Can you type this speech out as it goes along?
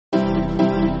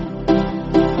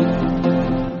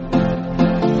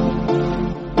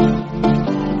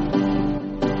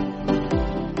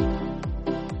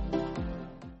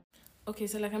Okay,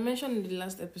 so like I mentioned in the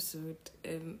last episode,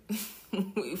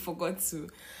 we forgot to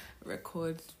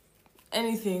record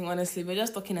anything, honestly. We're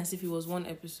just talking as if it was one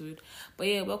episode. But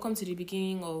yeah, welcome to the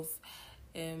beginning of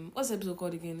what's the episode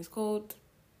called again? It's called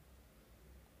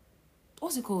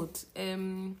what's it called?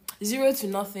 Zero to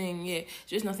Nothing. Yeah,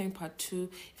 Zero to Nothing part 2.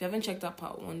 If you haven't checked out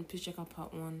part 1, please check out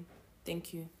part 1.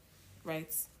 Thank you.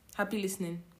 Right. Happy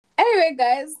listening. Anyway,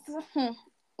 guys, well,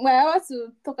 I want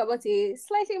to talk about a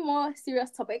slightly more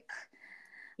serious topic.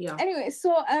 Yeah. Anyway,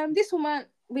 so this woman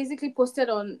basically posted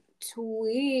on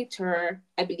Twitter,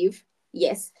 I believe,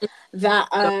 yes,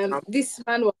 that this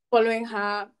man was following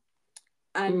her,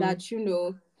 and that she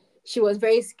was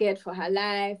very scared for her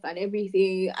life and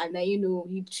everything, and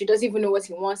that she doesn't even know what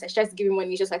he wants, and she tries to give him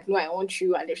money. He's just like, no, I want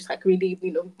you, and they're just like, really,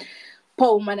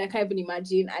 poor woman, I can't even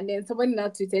imagine. And then somebody now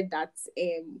tweeted that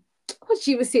what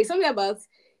she would say, something about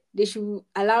they should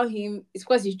allow him, it's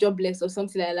because he's jobless or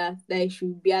something like that he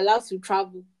should be allowed to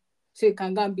travel so he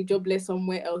can go and be jobless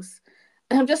somewhere else.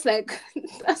 And I'm just like,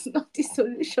 that's not the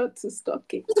solution to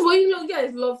stalking. Well,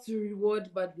 guys love to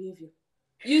reward bad behavior.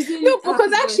 No,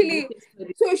 because actually,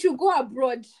 so you should go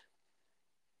abroad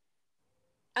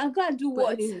and go and do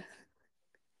what? No,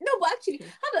 but actually,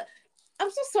 I'm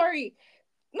so sorry,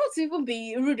 not to even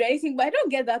be rude or anything, but I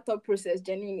don't get that thought process,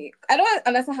 genuinely. I don't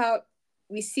understand how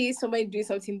we see somebody doing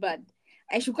something bad.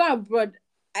 I should go abroad.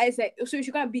 I said, so you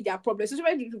should go and be their problem. So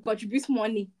somebody should contribute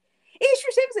money. It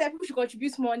should say that people should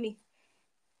contribute money.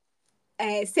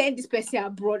 Send this person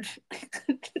abroad.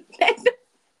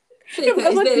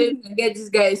 Get this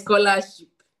guy a scholarship.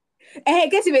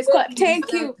 Get him a scholarship.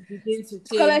 Thank you.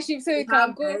 Scholarship so he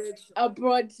can go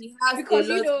abroad. He has because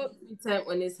a lot of time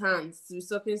on his hands to be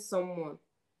stopping someone.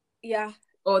 Yeah.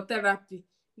 Or therapy.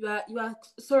 You are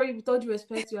sorry, with all due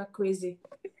respect, you are crazy.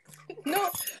 No,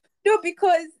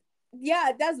 because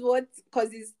that's what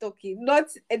causes stalking. Not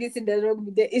anything that's wrong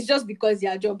with it. It's just because you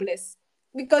are jobless.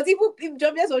 Because if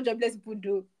jobless people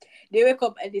do, they wake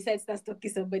up and decide to start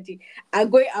stalking somebody,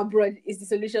 and going abroad is the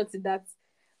solution to that.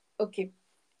 Okay.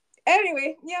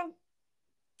 Anyway, yeah,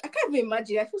 I can't even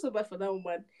imagine. I feel so bad for that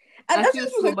woman. And I feel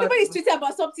so bad. Somebody's tweeting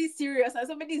about something serious, and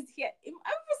somebody's here.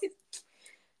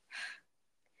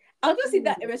 I'll just see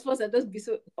that response and just be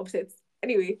so upset.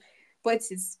 Anyway, but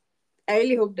I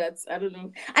really hope that, I don't know.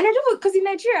 And I don't know, because in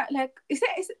Nigeria, like,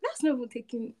 that's not even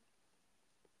taking.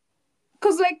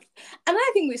 Because, like,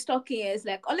 another thing with stalking is,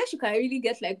 like, unless you can really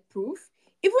get, like, proof,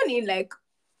 even in, like,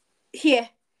 here,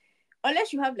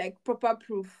 unless you have, like, proper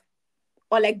proof,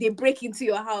 or, like, they break into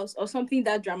your house or something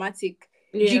that dramatic,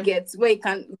 you get, where you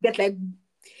can get, like,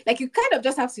 you kind of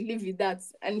just have to live with that.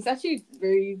 And it's actually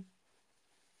very,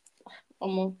 I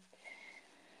don't know.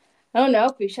 I don't know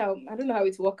how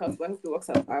it works out, but I hope it works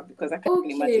out because I can't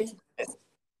really imagine.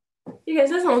 You guys,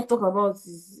 that's what I want to talk about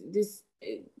is this.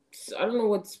 I don't know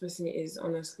what this person is,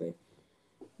 honestly,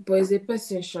 but it's a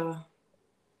person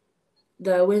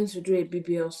that went to do a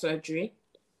BBL surgery,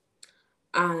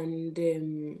 and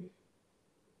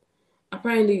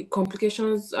apparently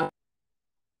complications are,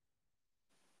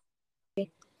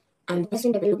 and the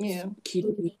person developed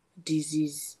kidney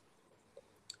disease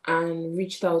and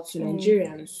reached out to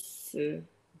Nigerians to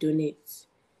donate.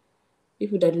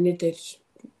 People that donated,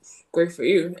 great for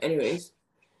you, anyways.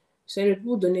 So anyway,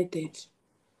 people donated.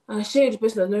 And share the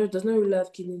person does not really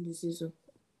have kidney disease.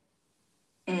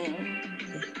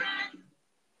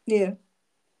 Yeah.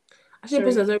 Actually, the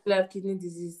person does not really have kidney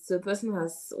disease. So the person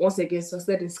has once again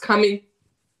succeeded in scamming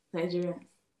Nigeria.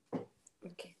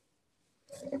 Okay.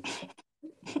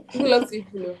 People love to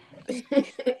know. No,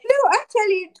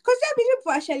 actually, because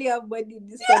people actually have money in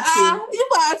this country.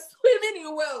 People are swimming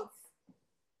in wealth.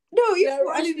 No, you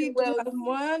actually do have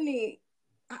money.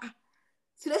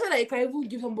 So that's why you can even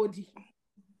give somebody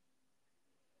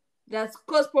that's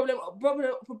cause problem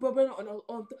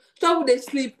on top of they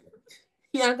sleep.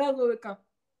 Yeah, can't go wake up.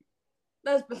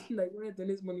 That's the person like where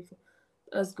donate money for.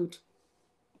 That's good.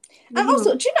 And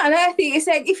also, do you know another thing? It's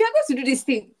like if you're going to do this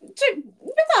thing, you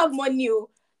better have money.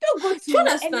 Don't go to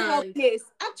any place.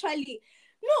 Actually,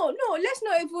 no, let's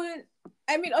not even.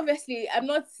 I mean, obviously, I'm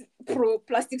not pro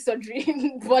plastic surgery,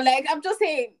 but like I'm just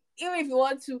saying, even if you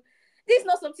want to, this is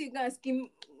not something you can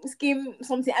scheme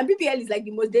something. And BBL is like the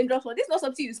most dangerous one. This is not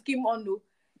something you scheme on, though.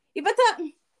 You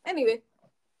better anyway.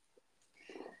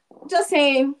 Just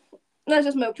saying, that's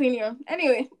just my opinion.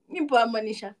 Anyway, you put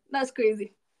money, Sha. That's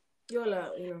crazy. You're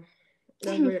like,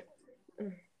 that's very.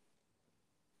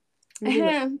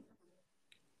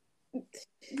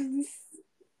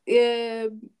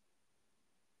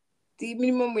 The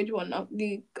minimum wage one now.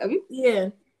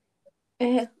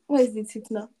 What is the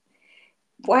tip now?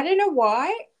 Well, I don't know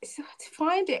why. So to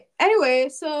find it anyway.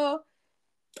 So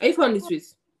Are you found it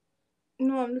with?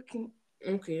 No, I'm looking.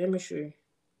 Okay, let me show you.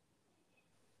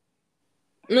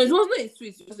 No, it was not a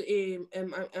tweet. It was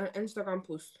an Instagram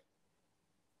post.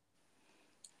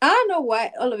 I don't know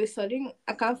why all of a sudden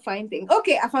I can't find things.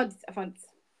 Okay, I found it.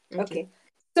 Okay.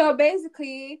 So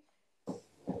basically,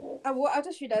 I'll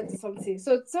just read out something.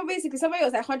 So basically, somebody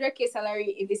was like 100K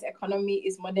salary in this economy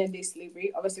is modern day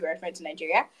slavery. Obviously, we're referring to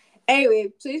Nigeria.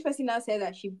 Anyway, so this person now said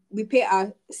that we pay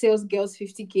our sales girls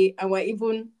 50K and we're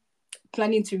even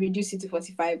planning to reduce it to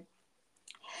 45.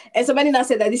 And somebody now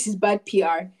said that this is bad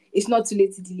PR. It's not too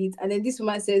late to delete. And then this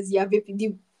woman says, yeah, the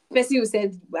person who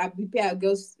said we pay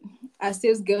our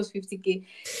sales girls 50K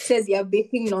says you're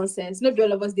baking nonsense. Not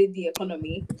all of us did the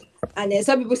economy. And then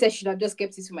some people said should have just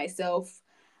kept it to myself.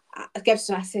 I kept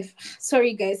to myself.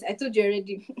 Sorry guys, I told you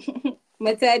already.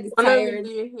 My tired is tired.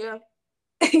 Really, yeah.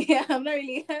 Yeah, I'm not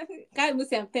really can't even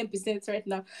say I'm 10% right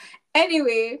now.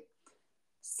 Anyway,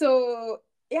 so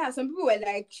yeah, some people were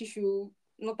like she should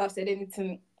not have said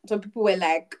anything. Some people were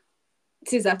like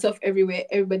things are tough everywhere,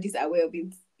 everybody's aware of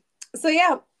it. So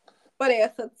yeah, what are your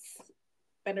thoughts,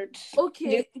 Bernard?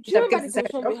 Okay, do you remember the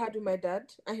conversation we had with my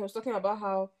dad? And he was talking about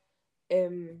how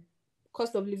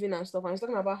cost of living and stuff. And he was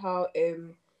talking about how they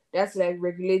have to like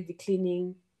regulate the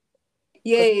cleaning.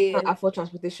 Yeah. Can't afford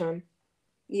transportation.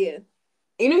 Yeah.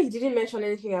 You know, he didn't mention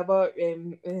anything about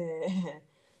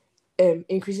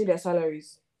increasing their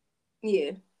salaries.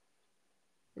 Yeah.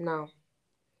 Now,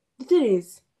 the thing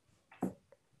is,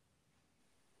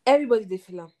 everybody they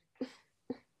feel them.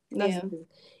 That's the thing.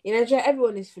 In Nigeria,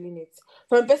 everyone is feeling it.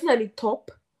 From the person at the top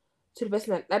to the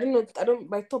person at, I don't know,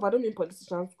 by top, I don't mean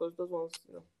politicians because those ones,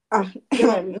 you know. You know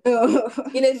what I mean?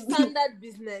 In a standard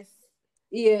business,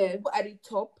 people at the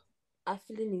top are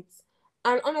feeling it.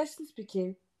 And honestly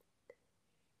speaking,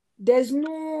 there's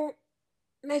no,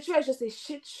 Nigeria is just a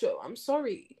shit show. I'm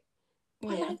sorry.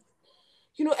 But like,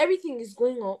 you know, everything is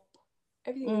going up.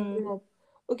 Everything is going up.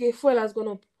 Okay, fuel has gone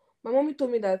up. My mommy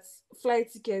told me that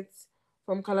flight tickets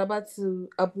from Calabar to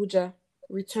Abuja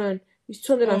return is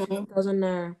 250,000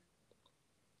 naira.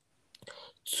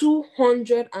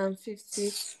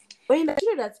 250. Oyinda,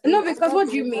 you know that no, because what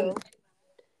do you mean?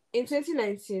 In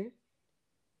 2019,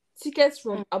 tickets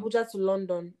from Abuja to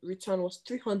London return was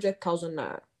 300,000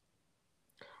 naira.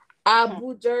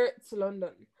 Abuja to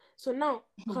London. So now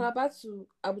Calabar to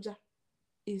Abuja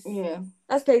is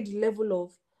that's like the level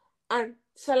of, and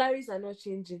salaries are not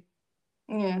changing.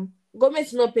 Government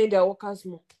is not paying their workers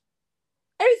more.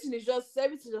 Everything just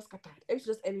scattered. Everything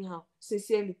just anyhow.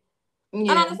 Sincerely. And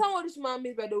I understand what this man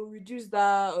means by they will reduce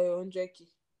that 100K.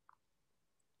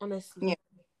 Honestly.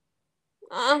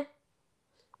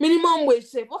 Minimum wage,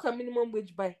 say, what can minimum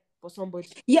wage buy for somebody?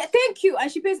 Yeah, thank you.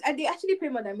 And they actually pay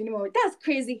more than minimum wage. That's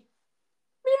crazy.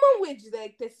 Minimum wage is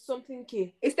like 30 something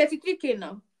K. It's 33K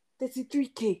now.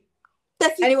 33K.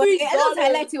 $33. And I don't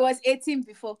highlight it was 18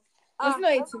 before. Was it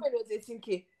not 18? It was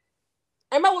 18K.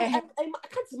 I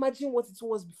can't imagine what it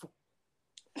was before.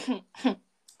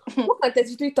 What can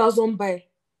 33,000 buy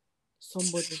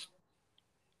somebody?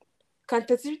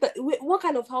 What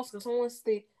kind of house can someone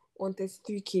stay on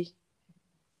 33K?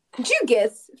 Do you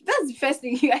guess? That's the first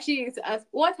thing you actually need to ask.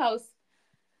 What house?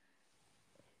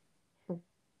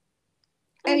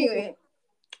 Anyway.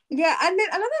 Yeah, and then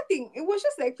another thing, it was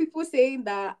just like people saying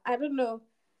that, I don't know,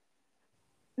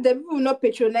 the people will not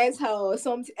patronize her or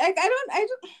something. Like, I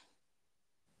don't.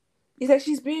 It's like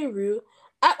she's being real.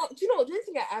 Do you know, the only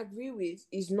thing I agree with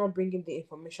is not bringing the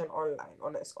information online,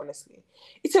 honestly.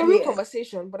 It's a real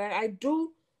conversation, but I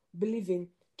do believe in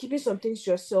keeping some things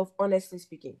to yourself, honestly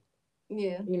speaking.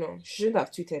 Yeah. You know, she shouldn't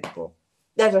have tweeted, but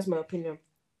that's just my opinion.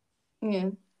 Yeah.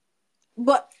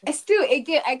 But still,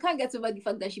 again, I can't get over the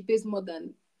fact that she pays more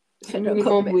than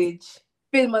minimum wage.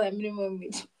 Pays more than minimum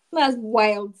wage. That's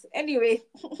wild. Anyway,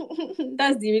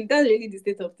 that's really the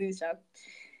state of things, Sharp.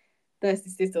 That's the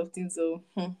state of things. So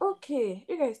okay,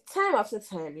 you guys, time after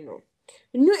time, you know,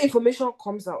 new information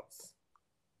comes out.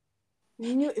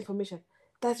 New information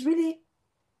that really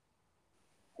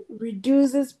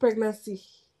reduces pregnancy,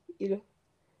 you know,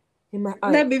 in my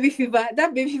eye. That baby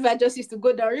fever just used to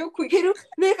go down real quick. You know,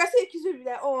 like I say, kids will be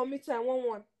like, oh, me too, I want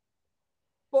one.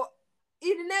 But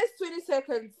in the next 20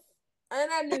 seconds,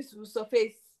 another news will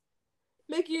surface,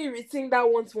 making you rethink that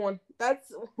one.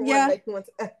 That's one that you want.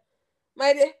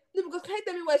 My dear, no, because can you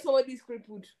tell me why somebody is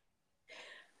crippled?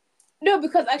 No,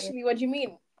 because actually, what do you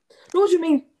mean? No, what do you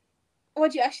mean?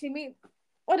 What do you actually mean?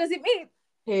 What does it mean?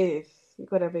 Hey, you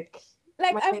gotta make.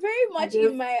 Like, I'm very much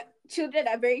in my children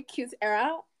are very cute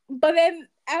era, but then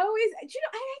I always, I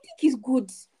think it's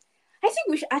good. I think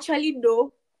we should actually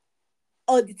know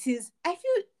all the things. I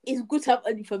feel it's good to have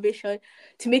all the information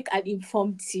to make an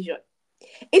informed decision.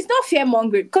 It's not fear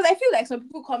mongering, because I feel like some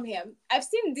people come here. I've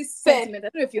seen this sentiment. I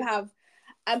don't know if you have,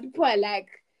 and people are like,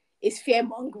 "It's fear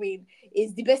mongering.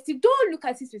 It's the best thing. Don't look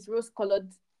at it with rose-colored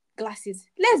glasses.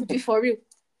 Let's be for real.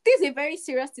 This is a very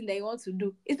serious thing that you want to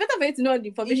do. It's better for you to know the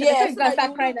information. Yeah, Before you go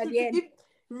start crying at the end. If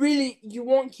really you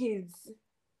want kids,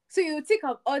 so you think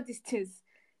of all these things.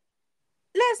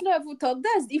 Let's not even talk.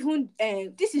 That's even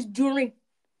this is during.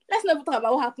 Let's not even talk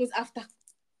about what happens after.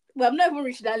 We have not even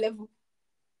reached that level.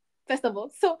 First of all,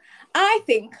 so I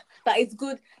think that it's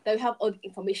good that we have all the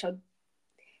information.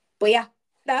 But yeah,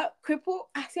 that cripple,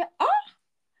 I said,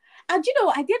 and you know,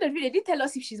 at the end of the day, they didn't tell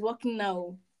us if she's working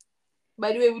now.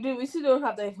 By the way, we still don't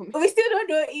have that information. We still don't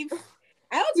know if.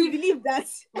 I want to believe that.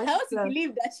 I want to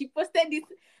believe that she posted it,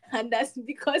 and that's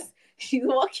because she's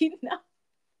working now.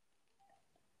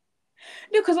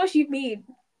 No, because what she mean?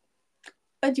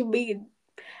 What do you mean?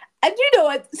 And you know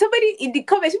what? Somebody in the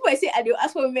comments, people say, and they'll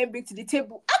ask what women bring to the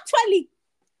table. Actually,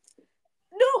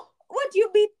 no. What do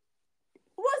you mean?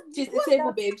 What's the table,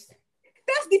 that? babes?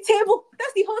 That's the table.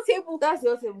 That's the whole table. That's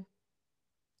your table.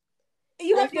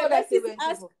 You have your that table.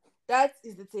 That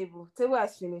is the table. Table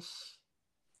has finished.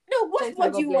 No, what more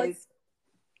do you want?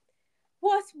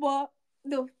 What more?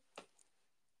 No.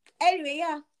 Anyway,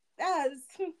 yeah. That's.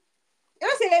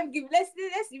 Let's say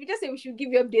we just say we should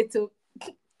give you update too.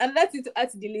 And that's it to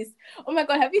add to the list. Oh my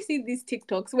god, have you seen these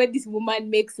TikToks where this woman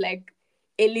makes like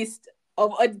a list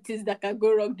of all the things that can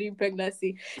go wrong during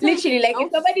pregnancy? Literally, like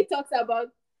if somebody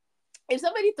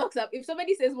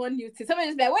says one new thing, somebody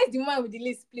just be like, where's the woman with the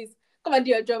list? Please come and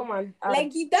do your job.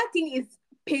 Like that thing is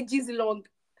pages long.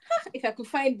 If I could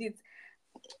find it.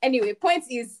 Anyway, point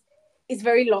is it's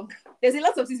very long. There's a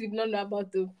lot of things we don't know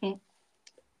about though.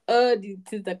 The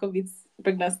things that come with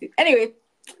pregnancy. Anyway,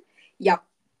 yeah.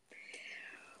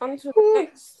 On to the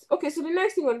next. Okay, so the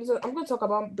next thing I'm going to talk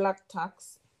about black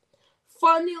tax.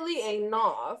 Funnily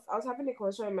enough, I was having a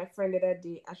conversation with my friend the other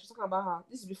day, and she was talking about how,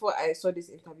 this is before I saw this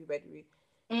interview, by the way,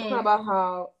 talking about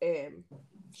how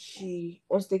she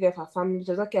wants to take care of her family. She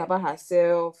doesn't care about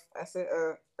herself. I said,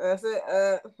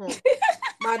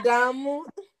 madam.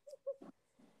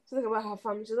 She's talking about her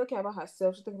family. She doesn't care about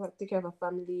herself. She's talking about taking care of her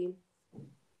family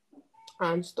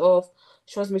and stuff.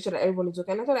 She wants to make sure that everyone is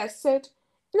okay. And I said,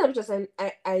 you know, just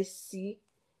I see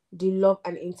the love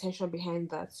and intention behind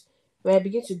that. When I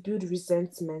begin to build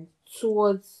resentment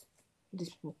towards these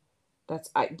people that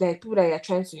people that you're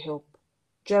trying to help.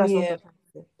 Do you understand what I'm trying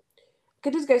to say? Okay,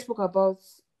 this guy spoke about.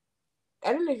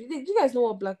 I don't know if you guys know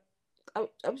what black.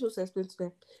 I'm supposed to explain to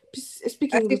them.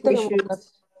 Speaking English, tell them what black.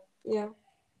 Yeah.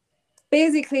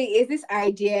 Basically, it's this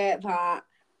idea that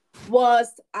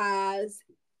was as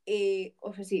a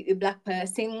black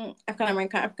person, African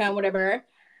American, whatever.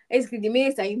 Basically, the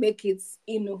minute that you make it,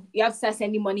 you have to start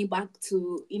sending money back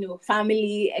to,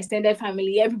 family, extended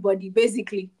family, everybody.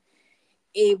 Basically,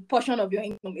 a portion of your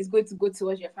income is going to go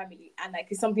towards your family, and like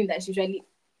it's something that's usually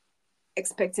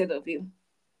expected of you.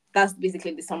 That's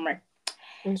basically the summary.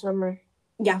 In summary,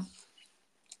 yeah.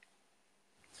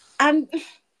 And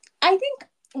I think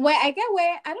I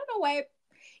don't know why.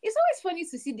 It's always funny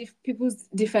to see people's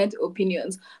different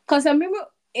opinions, because some people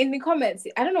in the comments,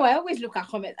 I don't know, I always look at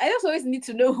comments. I just always need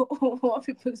to know what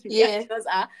people's reactions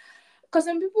are. Because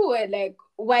some people were like,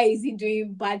 why is he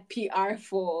doing bad PR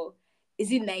for, is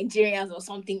it Nigerians or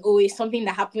something? Oh, it's something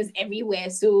that happens everywhere.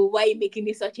 So why are you making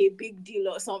it such a big deal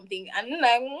or something? And I'm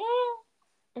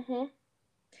like,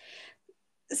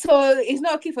 So it's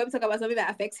not okay for him to talk about something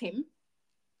that affects him.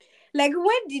 Like,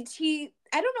 when did he,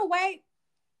 I don't know why.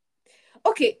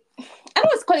 Okay, I don't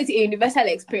want to call it a universal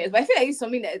experience, but I feel like it's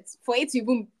something that for it to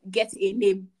even get a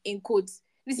name in quotes,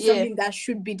 this is something that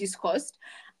should be discussed.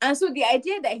 And so the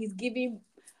idea that he's giving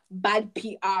bad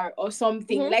PR or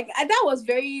something, like that was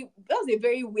a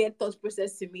very weird thought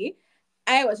process to me.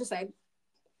 I was just like,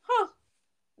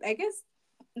 I guess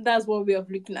that's one way of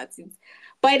looking at it.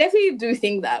 But I definitely do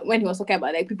think that when he was talking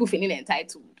about like people feeling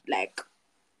entitled, like,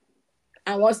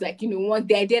 and once like once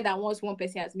the idea that once one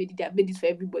person has made it, they have made it for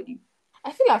everybody. I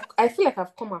feel like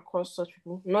I've come across such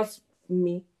people, not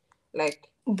me, like.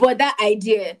 But that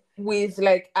idea with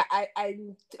like I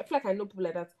feel like I know people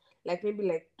like that, like maybe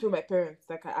like through my parents,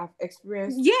 like I've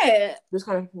experienced those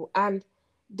kind of people, and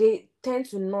they tend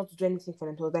to not do anything for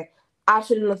themselves, like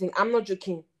absolutely nothing. I'm not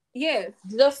joking. Yeah,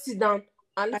 they just sit down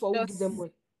and look for who give them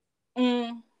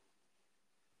money.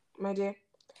 My dear,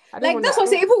 like that's what I'm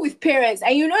saying. Even with parents,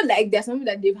 and like there's something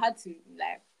that they've had to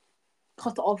like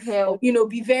cut off, or,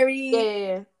 be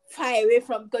very far away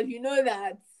from, because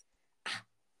that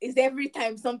it's every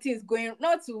time something is going,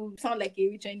 not to sound like a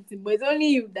witch or anything, but it's only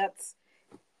you that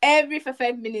every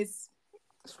 5 minutes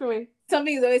screaming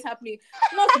something is always happening.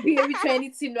 Not to be able to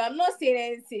anything. No, I'm not saying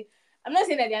anything. I'm not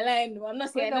saying that they're lying. No, I'm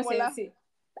not saying anything.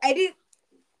 I did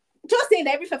just saying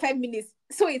that every 5 minutes.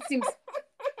 So it seems.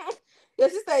 Your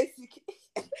sister is sick.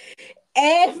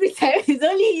 Every time it's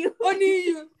only you. Only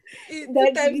you.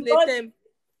 2 times in a term.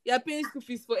 You're paying school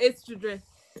fees for 8 children.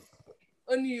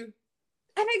 Only you.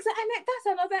 And that's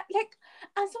another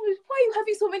and so why are you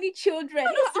having so many children?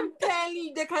 No, I'm telling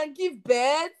you, they can give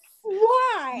birth.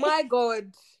 Why? My God.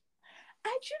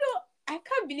 And I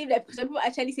can't believe that some people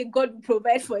actually say God will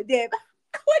provide for them.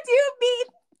 What do you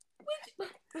mean?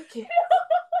 Okay.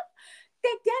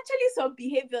 There actually some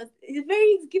behaviors.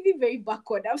 It's giving very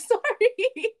backward. I'm sorry.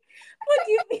 What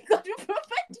do you mean God will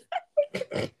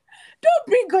provide? Don't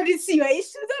bring God into your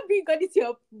issues. Don't bring God into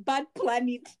your bad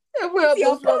planning. Everyone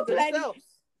your bad planning.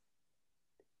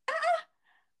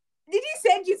 Did he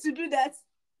send you to do that?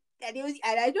 And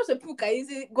I just a people can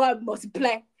easily go and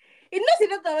multiply. It's not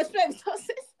enough to multiply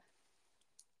resources.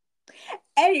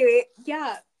 Anyway,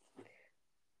 yeah.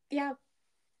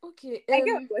 Okay. I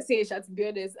get what you were saying, Sha, to be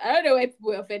honest. I don't know why people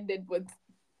were offended, but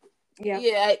yeah.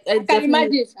 Yeah, I can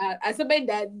imagine as somebody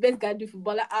that best can do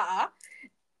footballer.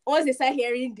 Once they start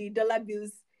hearing the dollar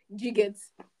bills, you get.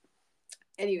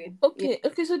 Anyway. Okay.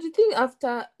 So the thing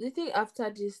after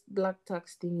this black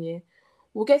tax thing here,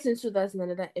 we'll get into that in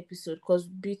another episode, because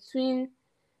between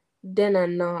then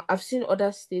and now, I've seen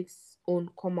other states' own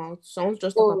come out. So I want to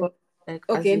just talk about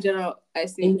in general. I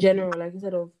see. In general,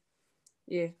 instead of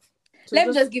So let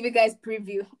me just give you guys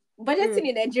preview. Budgeting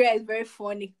in Nigeria is very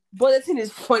funny. Budgeting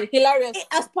is funny, hilarious.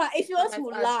 If you want to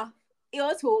laugh, you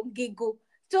want to giggle,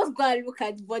 just go and look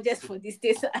at the budgets for the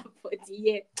states for the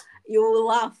year. You will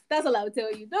laugh. That's all I'll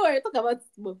tell you. Don't worry, talk about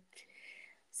it.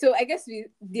 So I guess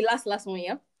the last one,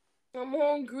 yeah? I'm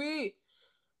hungry.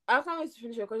 I can't wait to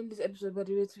finish recording this episode, by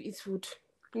the way, to eat food.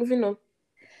 Moving on.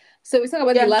 So we talk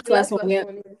about the last one, yeah?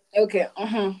 Okay.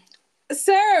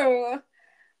 So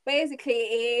basically,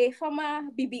 a former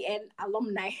BBN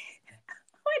alumni.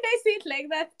 Why did I say it like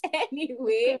that?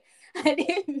 Anyway, her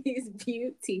name is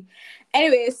Beauty.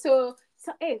 Anyway, so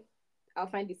hey, I'll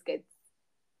find this kid.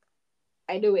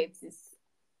 I know where it is.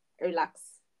 Relax.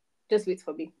 Just wait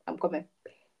for me. I'm coming.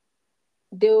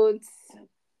 Don't.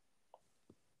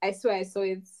 I swear I saw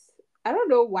it. I don't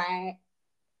know why.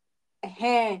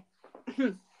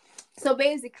 So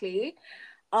basically,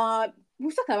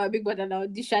 we've talked about Big Brother now.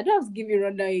 This I don't have to give you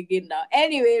rundown again now.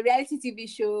 Anyway, reality TV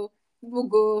show. People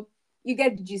go. You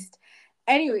get the gist.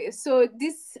 Anyway, so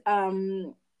this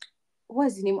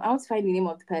what's the name? I want to find the name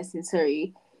of the person.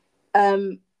 Sorry.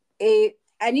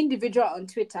 An individual on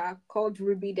Twitter called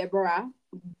Ruby Deborah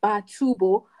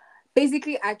Batubo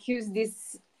basically accused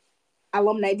this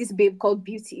alumni, this babe called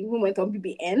Beauty, who went on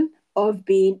BBN, of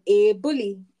being a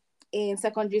bully in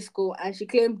secondary school, and she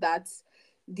claimed that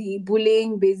the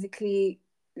bullying basically,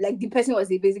 the person was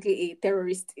basically a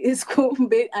terrorist in school,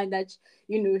 and that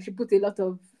she put a lot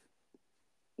of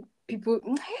people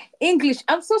English.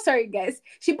 I'm so sorry, guys.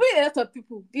 She bullied a lot of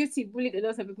people. Beauty bullied a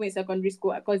lot of people in secondary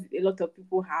school and caused a lot of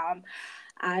people harm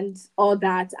and all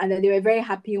that. And then they were very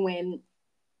happy when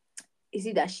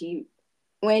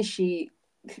when she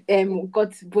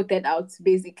got voted out,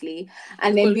 basically,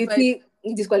 and then Beauty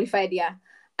disqualified, yeah.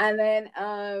 And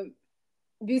then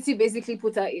Beauty basically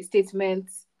put out a statement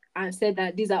and said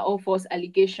that these are all false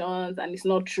allegations and it's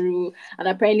not true. And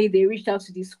apparently they reached out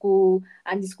to the school,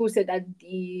 and the school said that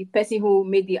the person who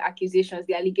made the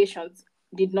allegations,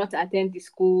 did not attend the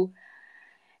school.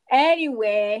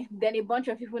 Anyway, then a bunch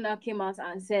of people now came out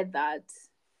and said that,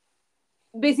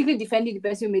 basically defending the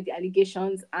person who made the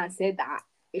allegations, and said that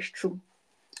it's true.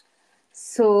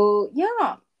 So,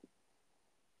 yeah.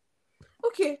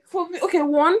 Okay, for me,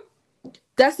 one,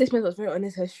 that statement was very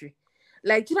unnecessary.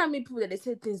 Do you know how many people that they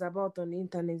say things about on the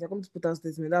internet? They're going to put out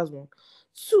statement. That's one.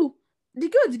 2, the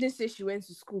girl didn't say she went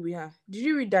to school with her. Did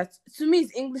you read that? To me,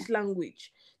 it's English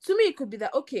language. To me, it could be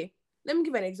that, okay, let me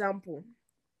give an example.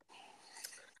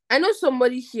 I know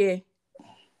somebody here,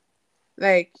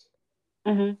 I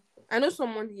know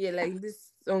someone here,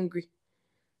 this hungry,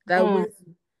 that went.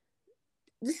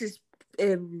 This is,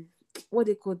 what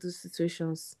they call those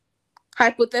situations?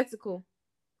 Hypothetical,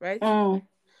 right?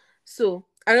 So,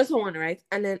 I know someone, right?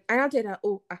 And then I now tell her,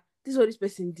 this is what this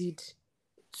person did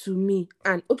to me.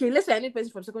 And, okay, let's say I know a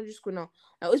person from secondary school now.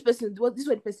 This is what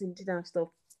the person did and stuff.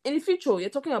 In the future, you're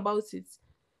talking about it.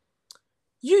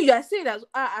 You are saying that,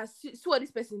 I see what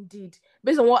this person did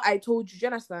based on what I told you. Do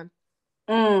you understand?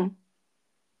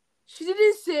 She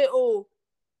didn't say,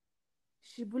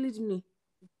 she bullied me.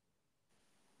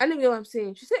 I don't get what I'm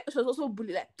saying. She said she was also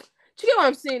bullied. Do you get what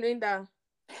I'm saying, Oyinda?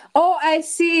 Oh, I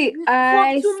see.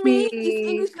 To me, it's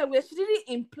English language. She didn't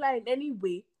imply in any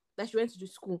way that she went to the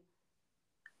school.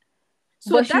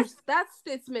 So But that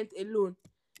statement alone,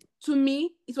 to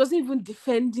me, it wasn't even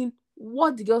defending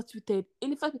what the girl tweeted.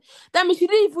 In fact, that means she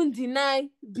didn't even deny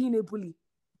being a bully.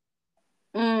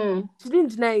 She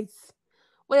didn't deny it.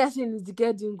 What you're saying is the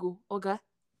girl didn't go, okay?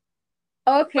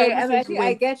 Okay, and I think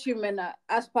I get you, Mena.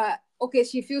 As per, okay,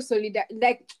 she feels solidar.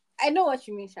 Like, I know what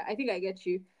you mean, Sha. I think I get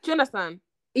you. Do you understand?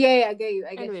 Yeah, I get you.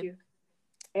 I get you.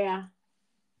 Yeah.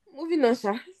 Moving on,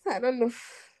 Sha. I don't know.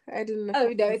 I don't know.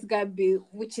 Oh, there is Gabi,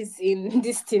 which is in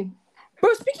this thing.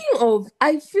 But speaking of,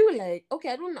 I feel like, okay,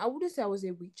 I wouldn't say I was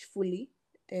a witch fully.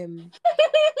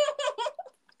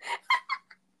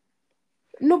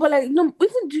 No, but like, no,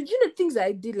 even do you know things that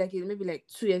I did like maybe like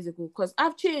 2 years ago? Because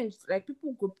I've changed. Like,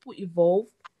 people evolve.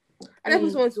 I never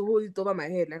want to hold it over my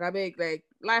head. Like, I beg, like,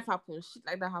 life happens, shit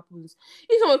like that happens.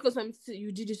 If someone calls me,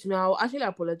 you did this to me, I'll actually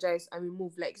apologize and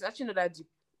remove. Like, it's actually not that deep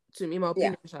to me, in my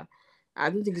opinion. Yeah. I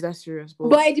don't think it's that serious.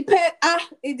 But it depends.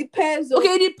 It depends. Okay,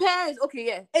 it depends. Okay,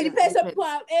 yeah. It depends on some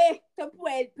people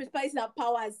have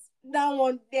powers. That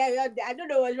one, there, I don't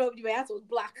know what's wrong with you. My ass was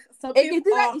black. Some people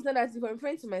it's not that deep. I'm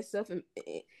referring to myself personally.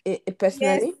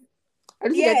 Yes. I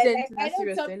don't think I did anything that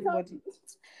serious to anybody.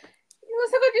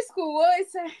 Secondary school,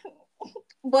 it's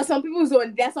but some people's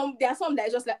own. There are some that are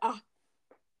just like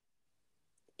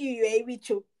you a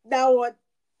witch. That one,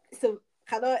 so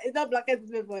it's not black and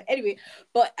white. But anyway,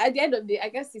 but at the end of the day, I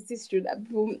guess it is true that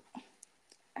people.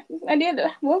 At the end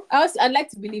of, I'd like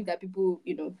to believe that people,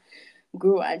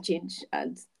 grow and change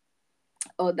and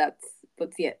all that.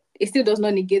 But yeah, it still does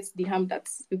not negate the harm that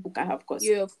people can have. Of course.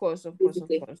 Yeah, of course.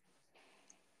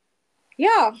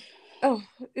 Yeah. Oh,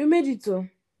 you made it too.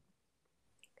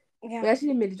 Yeah. We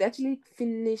actually made it. Actually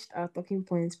finished our talking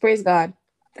points. Praise God.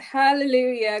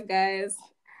 Hallelujah, guys.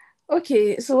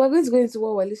 Okay, so we're going to go into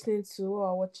what we're listening to, what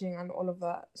we're watching, and all of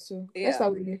that. So let's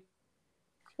start with you.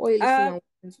 What are you listening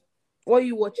to? What are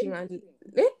you watching and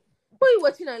what are you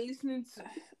watching and listening to?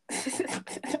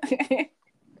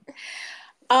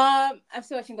 I'm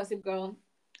still watching Gossip Girl.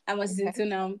 I'm on season 2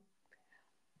 now.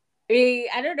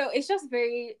 I don't know. It's just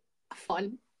very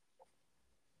fun.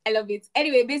 I love it.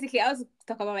 Anyway, basically, I was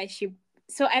talking about my ship.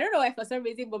 So I don't know why for some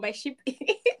reason, but my ship,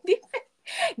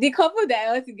 the couple that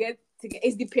I want to get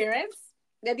is the parents.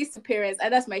 They're these 2 parents,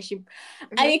 and that's my ship.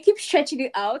 And they keep stretching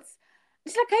it out.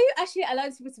 It's like, can you actually allow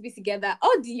these people to be together?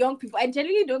 All the young people, I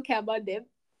genuinely don't care about them.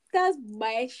 That's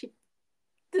my ship.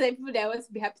 To the people that want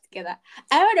to be happy together.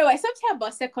 I don't know why. Something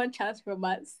about second chance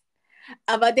romance,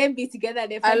 about them being together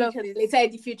and then find each other later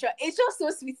in the future. It's just so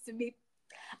sweet to me.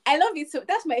 I love it. So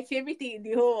that's my favorite thing in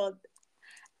the whole world.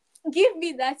 Give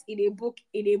me that in a book,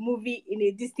 in a movie, in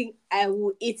a this thing, I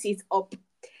will eat it up.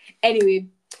 Anyway,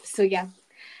 so yeah,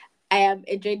 I am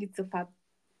enjoying it so far.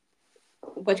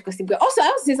 Watch Gossip Girl. Also, I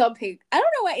want to say something. I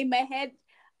don't know why in my head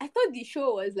I thought the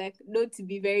show was like known to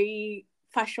be very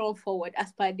fashion forward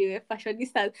as per the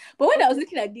fashionistas. But when I was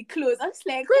looking at the clothes, I was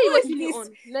like, where are you watching this on?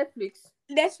 Netflix.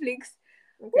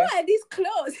 Okay. What are these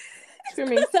clothes? These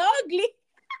clothes are ugly.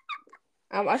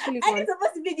 I'm actually fun. It's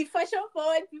supposed to be the fashion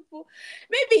forward people.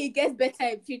 Maybe it gets better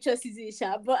in future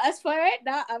seasons, but as for right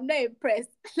now, I'm not impressed.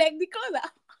 Like the clothes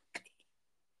are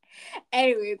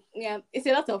anyway, yeah, it's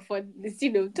a lot of fun. It's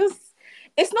just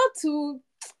it's not too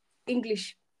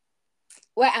English.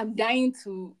 Where I'm dying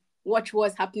to watch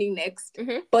what's happening next,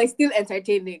 but it's still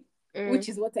entertaining, which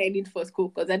is what I need for school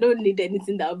because I don't need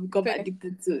anything that I'll become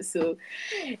addicted to. So,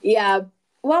 yeah,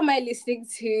 what am I listening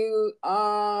to?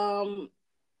 I'm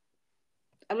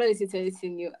not listening to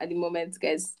anything new at the moment,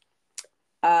 guys.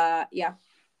 Yeah,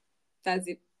 that's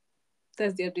it.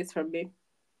 That's the updates from me.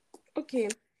 Okay,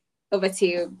 over to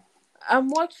you. I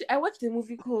watched a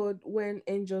movie called When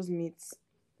Angels Meet.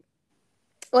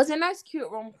 It was a nice,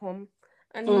 cute rom-com.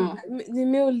 And the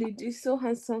male lead is so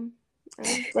handsome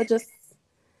and gorgeous.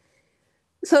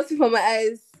 Something for my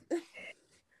eyes.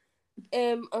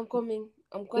 I'm coming.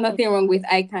 Nothing wrong with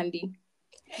eye candy.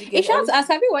 If you want to ask,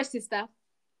 have you watched Sister?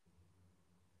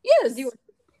 Yes.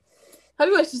 Have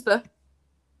you watched Sister?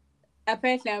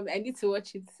 Apparently, I need to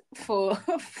watch it for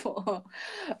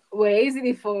where is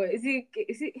it for? Is it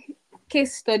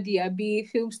case study? Be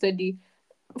film study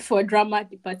for drama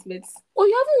departments. Oh,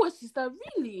 you haven't watched Sister,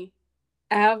 really?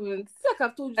 I haven't. It's like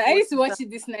I've told you. I need to watch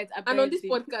it this night. Apparently. And on this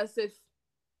podcast, safe.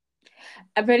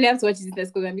 Apparently, I have to watch it this night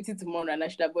because I'm meeting tomorrow, and I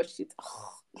should have watched it.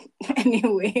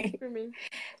 Anyway.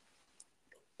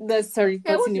 Sorry.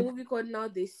 I watched a movie called Now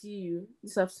They See You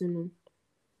this afternoon.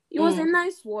 It was a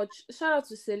nice watch. Shout out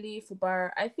to Seli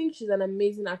Fubara. I think she's an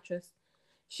amazing actress.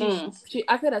 She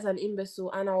acted as an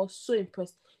imbecile, and I was so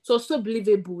impressed. So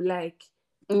believable. Like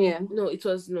Yeah. No, it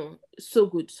was so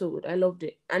good, so good. I loved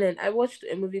it. And then I watched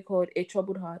a movie called A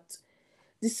Troubled Heart.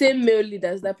 The same male lead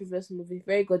as that previous movie.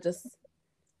 Very gorgeous,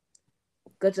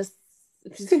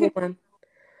 peaceful man.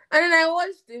 And then I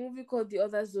watched a movie called The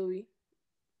Other Zoe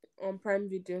on Prime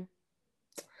Video.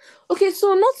 Okay,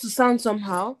 so not to sound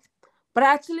somehow, but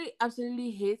I actually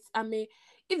absolutely hate. I mean,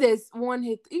 if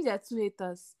there are two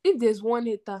haters, if there's one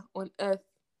hater on earth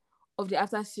of the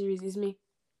After series, is me.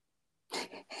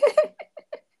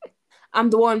 I'm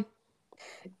the one.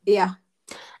 Yeah.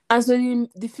 And so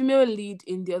the female lead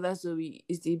in The Other Zoe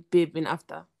is the babe in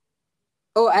After.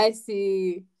 Oh, I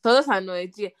see. So that's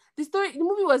annoyed. Yeah, the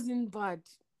movie wasn't bad.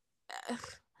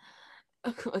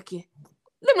 Okay,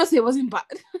 let me not say it wasn't bad.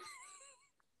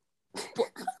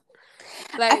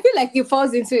 But, I feel like it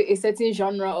falls into a certain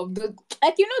genre of the,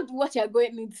 like, you know what you're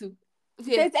going into.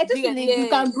 yeah, I just feel like you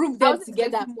can group them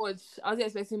together. I was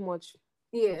expecting much.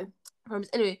 Yeah.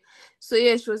 Anyway, so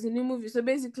yeah, she was in the movie. So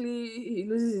basically, he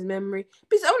loses his memory.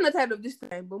 Please, I'm not tired of this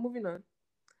time, but moving on.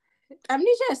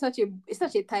 Amnesia is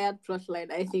such a tired plot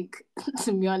line, I think,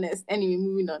 to be honest. Anyway,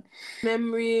 moving on.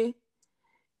 Memory,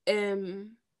 she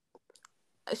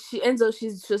ends up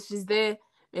she's there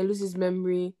and loses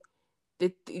memory.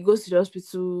 He goes to the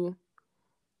hospital.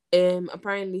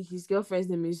 Apparently his girlfriend's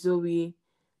name is Zoe,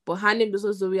 but her name is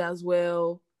also Zoe as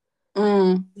well.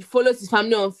 He follows his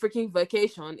family on freaking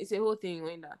vacation. It's a whole thing,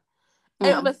 Oyinda.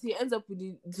 And obviously he ends up with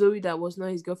the Zoe that was not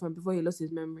his girlfriend before he lost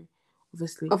his memory.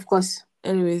 Obviously. Of course.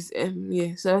 Anyways,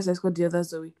 yeah, so that's called The Other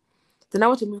Zoe. Then I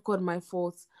watched a movie called My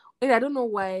Fault. And I don't know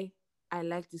why I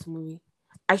like this movie.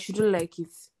 I shouldn't like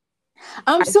it.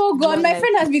 I'm so good. My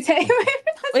friend has been telling me.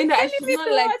 I should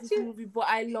not like this movie, but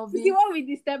I love it. The one with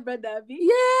the stepbrother, Abby?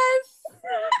 Yes.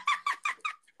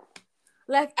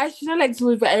 Like, I should not like this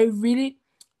movie, but I really,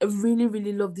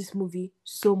 really love this movie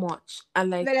so much.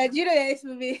 And like, do you know that this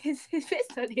movie is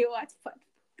based on a Wattpad?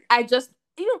 I just,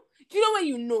 do you know when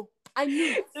you know? I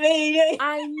knew.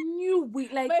 I knew we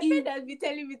like. My friend has been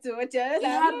telling me to watch it. He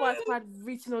had Wattpad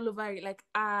written all over it. Like,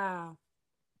 So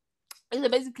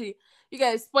basically, you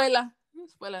guys, spoiler.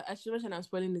 I should mention I'm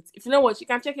spoiling it. If you know what, you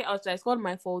can check it out. It's called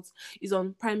My Fault. It's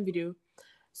on Prime Video.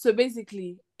 So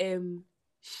basically, there's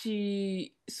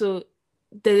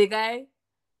a guy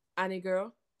and a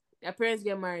girl. Their parents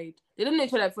get married. They don't know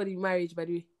each other before the marriage, by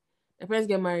the way. Their parents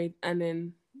get married, and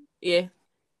then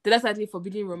that's actually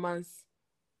forbidden romance.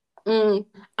 I'm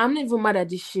not even mad at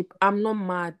this ship. I'm not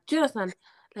mad. Do you understand?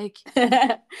 Like,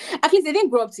 at least they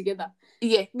didn't grow up together.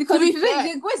 Yeah, because when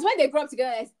they grow up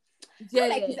together,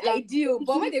 it's ideal.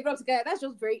 But when they grow up together, that's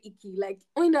just very icky. Like,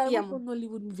 Oyinda, I want a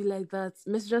Nollywood movie like that.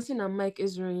 Miss Johnson and Mike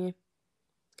Ezra,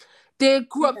 they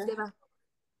grew up together.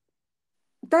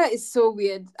 That is so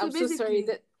weird. I'm so sorry.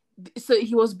 So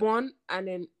he was born, and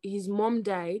then his mom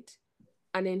died,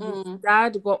 and then his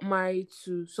dad got married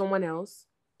to someone else,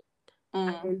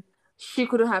 and then she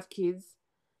couldn't have kids.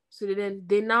 So then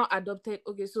they now adopted.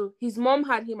 Okay, so his mom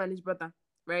had him and his brother,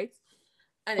 right?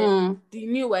 And then the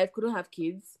new wife couldn't have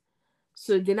kids,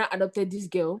 so they now adopted this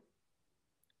girl.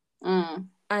 And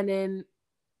then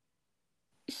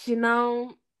she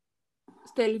now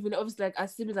started living, obviously, like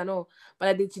as siblings and all, but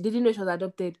like, they didn't know she was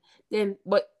adopted. Then,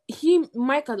 but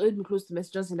Mike had always been close to Miss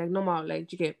Johnson, like normal, like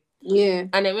okay. Yeah.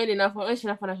 And then when she now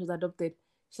found out she was adopted,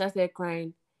 she started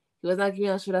crying. He was not giving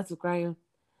her shoulder to cry on.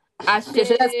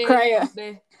 Shoulder to cry on.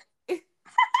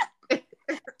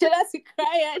 Shoulder to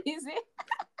cry on, is it?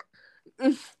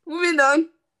 Moving on.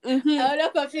 I will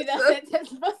not complete that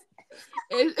sentence.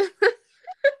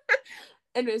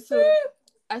 Anyway, so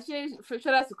Ashe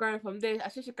shoulder to cry from there.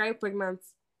 Ashe she carried pregnant.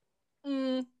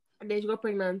 And then she got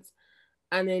pregnant.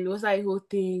 And then it was like a whole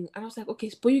thing. And I was like,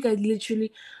 okay, but you guys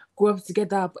literally grew up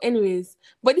together. But anyways,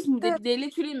 but this they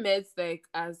literally met like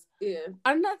as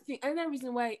another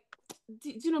reason why. Do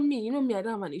you know me? You know me, I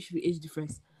don't have an issue with age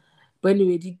difference. But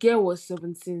anyway, the girl was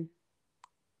 17.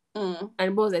 And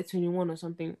the boy was like 21 or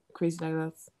something crazy like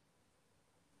that.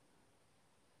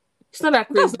 It's not that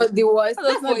crazy. That's not the worst.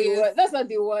 That's not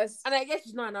the worst. And I guess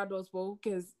she's not an adult, but who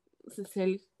cares?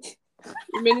 Sincerely.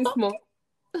 Remaining small.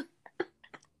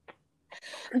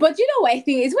 But you know what I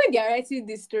think is when they're writing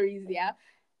these stories,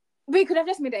 we could have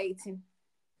just made her 18.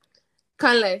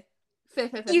 Can't lie. Fair.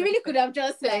 You really could have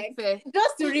just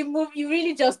just to remove. You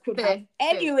really just could have.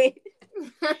 Anyway,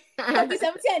 the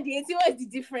 17 and the 18. What's the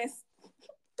difference?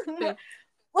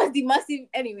 What's the massive?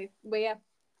 Anyway, but yeah.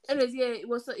 Anyways, it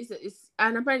was. It's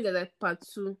and apparently like part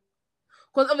 2,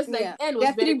 because obviously the end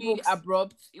was very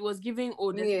abrupt. It was giving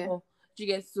more. Do you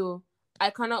get? So I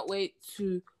cannot wait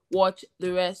to watch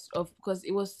the rest of, because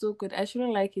it was so good. I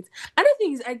shouldn't like it. Another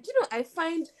thing is, I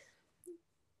find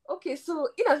Okay, so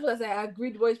in as much as I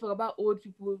agreed what you spoke about old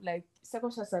people, like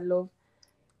second chance and love,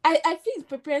 I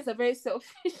feel parents are very selfish.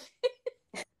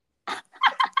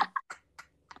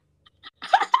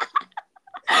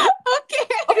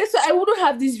 Okay, so I wouldn't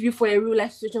have this view for a real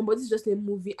life situation, but this is just a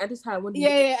movie, and this is how I want.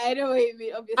 Yeah, I know what you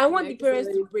mean. Obviously, I want the parents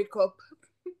to break up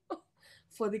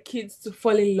for the kids to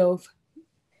fall in love.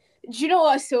 Do you know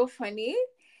what's so funny?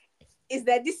 Is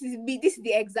that this is me? This is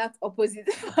the exact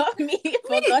opposite for me.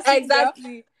 For Gossip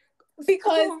exactly. Girl.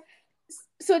 Because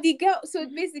so the girl, so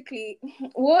basically,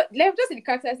 what? Let me just say the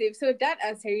characters name. So Dad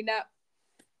and Serena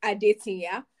are dating,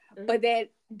 yeah. Mm-hmm. But then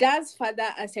Dad's father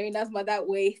and Serena's mother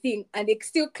were a thing, and they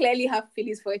still clearly have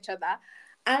feelings for each other.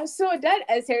 And so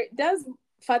Dad's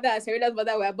father and Serena's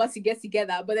mother were about to get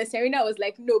together, but then Serena was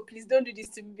like, "No, please don't do this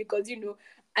to me because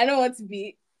I don't want to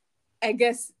be, I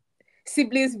guess,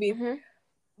 siblings with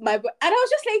my boy." And I was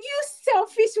just like, "You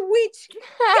selfish witch!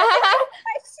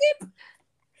 My ship!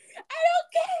 I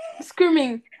don't care."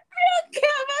 Screaming. I don't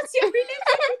care about your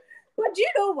relationship. But do you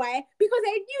know why? Because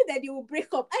I knew that they would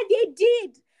break up, and they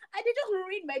did. And they just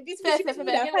ruined my beautiful ship.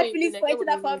 That had feelings for each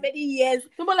other for many years.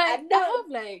 No, but like, I have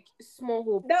like small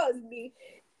hope. That was me.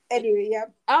 Anyway, yeah.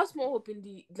 I have small hope in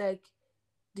the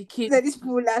kids. That is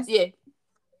foolish. Yeah.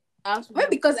 Well,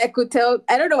 because I could tell,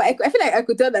 I don't know. I feel like I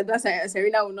could tell that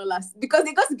Serena will not last because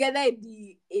they got together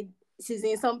in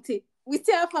season something. We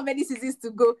still have how many seasons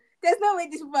to go? There's no way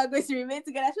these people are going to remain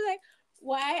together. I feel like,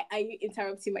 why are you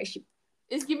interrupting my ship?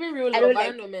 It's giving real love. I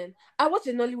don't know, man. I watched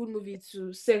a Nollywood movie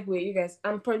to segue, you guys.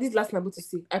 This is last thing I'm about to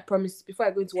say. I promise. Before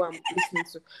I go into what I'm listening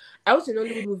to, I watched a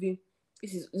Nollywood movie.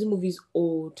 This movie is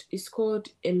old. It's called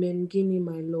Emengini,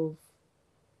 My Love.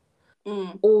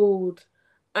 Old.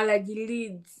 And like the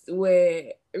leads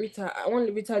were Rita. I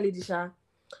want Rita Lidisha.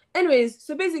 Anyways,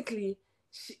 so basically,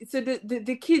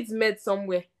 the kids met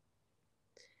somewhere.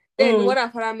 Then the one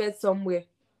and father met somewhere.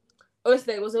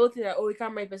 Obviously, it was the whole thing that we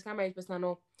can't marry person, and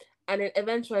all. And then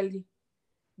eventually,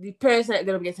 the parents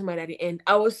ended up getting married at the end.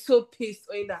 I was so pissed,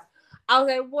 Oyinda. I was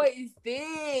like, what is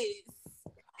this?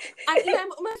 And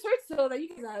I'm sorry to tell that you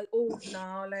guys are old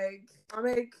now. Like, I'm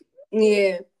like,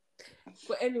 yeah.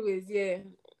 But anyways, yeah,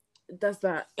 that's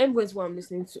that. Anyways, what I'm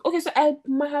listening to. Okay, so I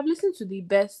might have listened to the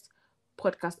best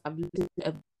podcast I've listened to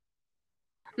ever.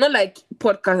 Not like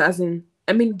podcast as in,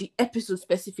 I mean the episode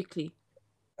specifically.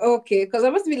 Okay, because I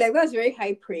must be like, that's very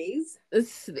high praise.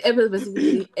 It's the episode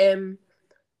specifically.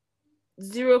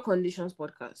 Zero Conditions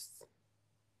podcast.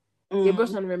 They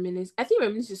brought on Reminisce. I think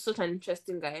Reminisce is such an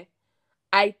interesting guy.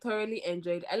 I thoroughly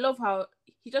enjoyed it. I love how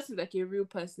he just seems like a real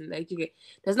person. Like,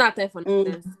 there's not time for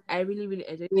nonsense. I really, really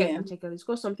enjoyed it. You can check it out. It's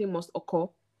called Something Must Occur.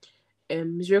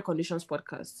 Zero Conditions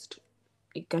podcast.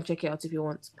 You can check it out if you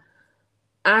want.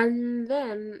 And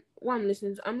then what I'm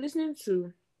listening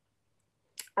to,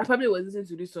 I probably was listening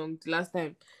to this song the last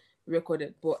time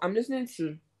recorded, but I'm listening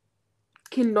to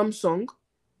Kingdom Song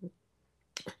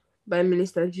by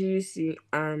Minister GUC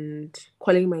and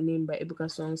Calling My Name by Ebuka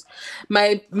Songs.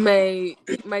 My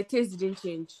taste didn't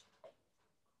change.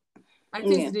 My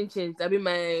taste didn't change. I mean,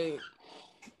 my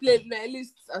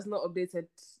list has not updated,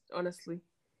 honestly.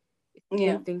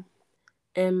 Thing.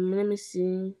 Let me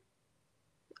see.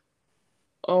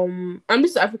 I'm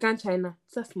Mr. African China.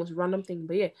 That's the most random thing,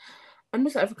 but yeah, I'm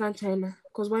Mr. African China.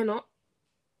 Cause why not?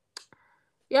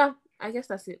 Yeah, I guess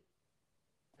that's it.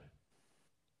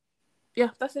 Yeah,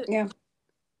 that's it. Yeah.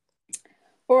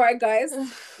 All right, guys.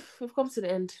 We've come to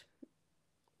the end.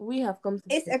 We have come to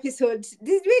this episode.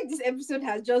 This episode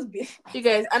has just been. You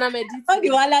guys, and I'm editing. All the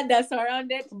wala that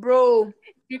surrounded. Bro.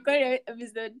 Recording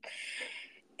episode.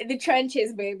 The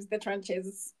trenches, babes. The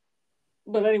trenches.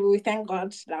 But anyway, we thank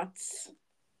God that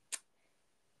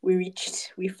we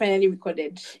finally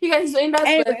recorded. You guys, so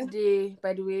Oyinda's birthday,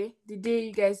 by the way, the day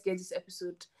you guys get this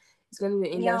episode, it's going to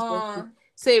be Oyinda's birthday.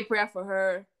 Say a prayer for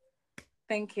her.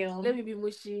 Thank you. Let me be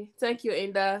mushy. Thank you,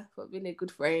 Oyinda, for being a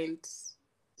good friend.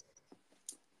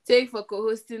 Thank you for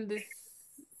co-hosting this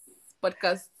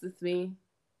podcast with me.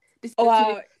 This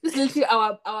is literally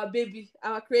our baby,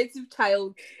 our creative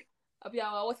child.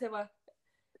 Our whatever.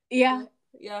 Yeah.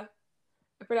 Yeah.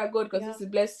 I pray that God continues to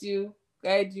bless you,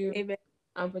 guide you, Amen.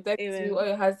 And protect you, all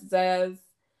your heart's desires,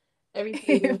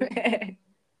 everything. Amen.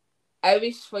 I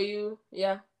wish for you,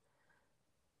 yeah.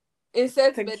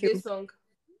 Insert birthday song.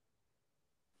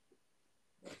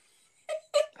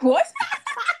 What?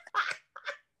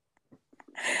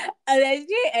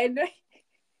 I know.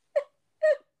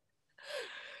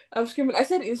 I'm screaming. I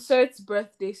said insert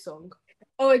birthday song.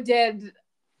 Oh, Jed.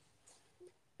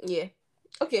 Yeah.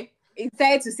 Okay. It's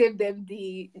time to save them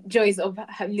the joys of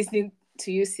listening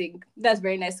to you sing. That's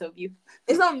very nice of you.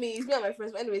 It's not me. It's me and my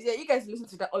friends. But anyways, yeah, you guys listen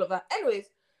to that, all of that. Anyways,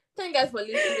 Thank you guys for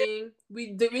listening.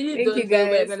 We really Thank you, don't know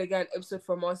we're guys. gonna get an episode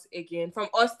from us again, from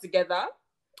us together.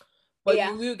 But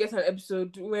you will get an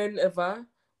episode whenever.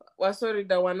 We're sorry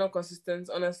that we're not consistent,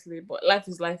 honestly. But life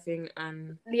is lifing,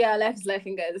 and life is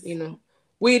lifing, guys. You know,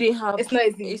 we didn't have. It's not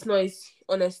easy. It's not easy,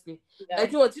 honestly. Yeah.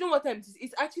 Like, you know what? You know what time it is?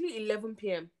 It's actually 11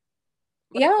 p.m.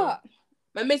 Right now.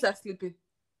 My mates are sleeping.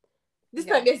 This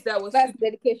time yesterday I was That's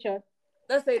sleeping. dedication.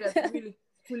 That's like that. Really,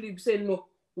 fully saying no.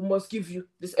 We must give you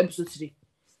this episode today.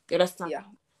 You understand? Yeah.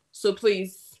 So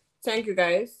please, thank you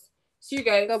guys. See you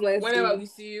guys whenever we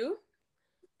see you.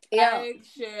 Yeah. Like,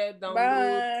 share, download.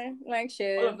 Bye. Like,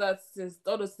 share. All of that.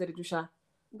 All those things.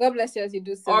 God bless you as you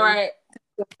do so. All right. Thank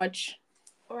you so much.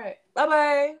 All right.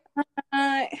 Bye-bye.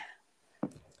 Bye.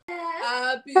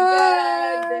 Happy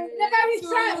birthday. Never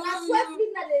return. I swear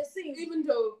to that they sing. Even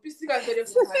though Pisty got said it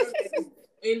for her.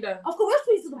 Oyinda. Of course,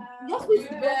 just please.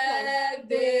 Happy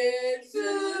birthday to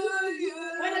you.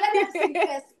 When I let them sing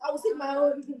first, I will sing my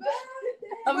own.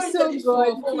 I'm so good.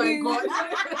 Oh my God.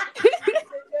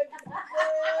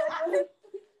 Let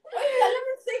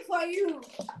me sing for you.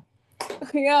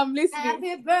 Yeah, I'm listening.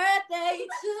 Happy birthday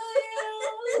to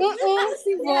you.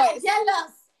 Sing voice.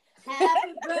 Jealous.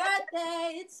 Happy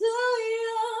birthday to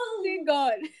you. Sing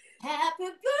God. Happy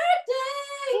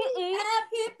birthday.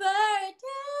 Happy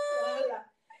birthday.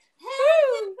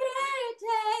 Happy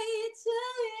birthday to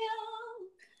you.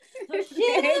 Cause she's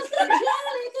a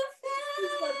jolly good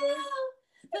fellow.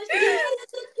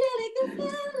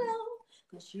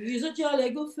 Cause she's a jolly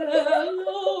good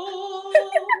fellow.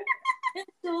 And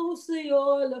so see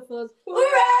all of us.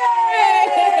 Hooray!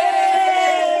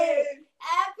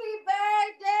 Happy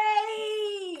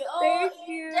birthday! Thank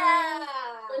you.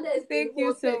 Thank you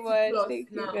so much. Thank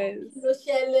you, guys.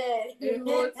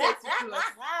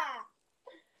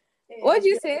 What did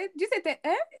you say? Did you say that?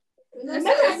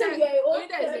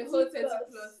 Oyinda is a whole 30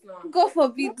 plus now. God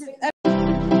forbid.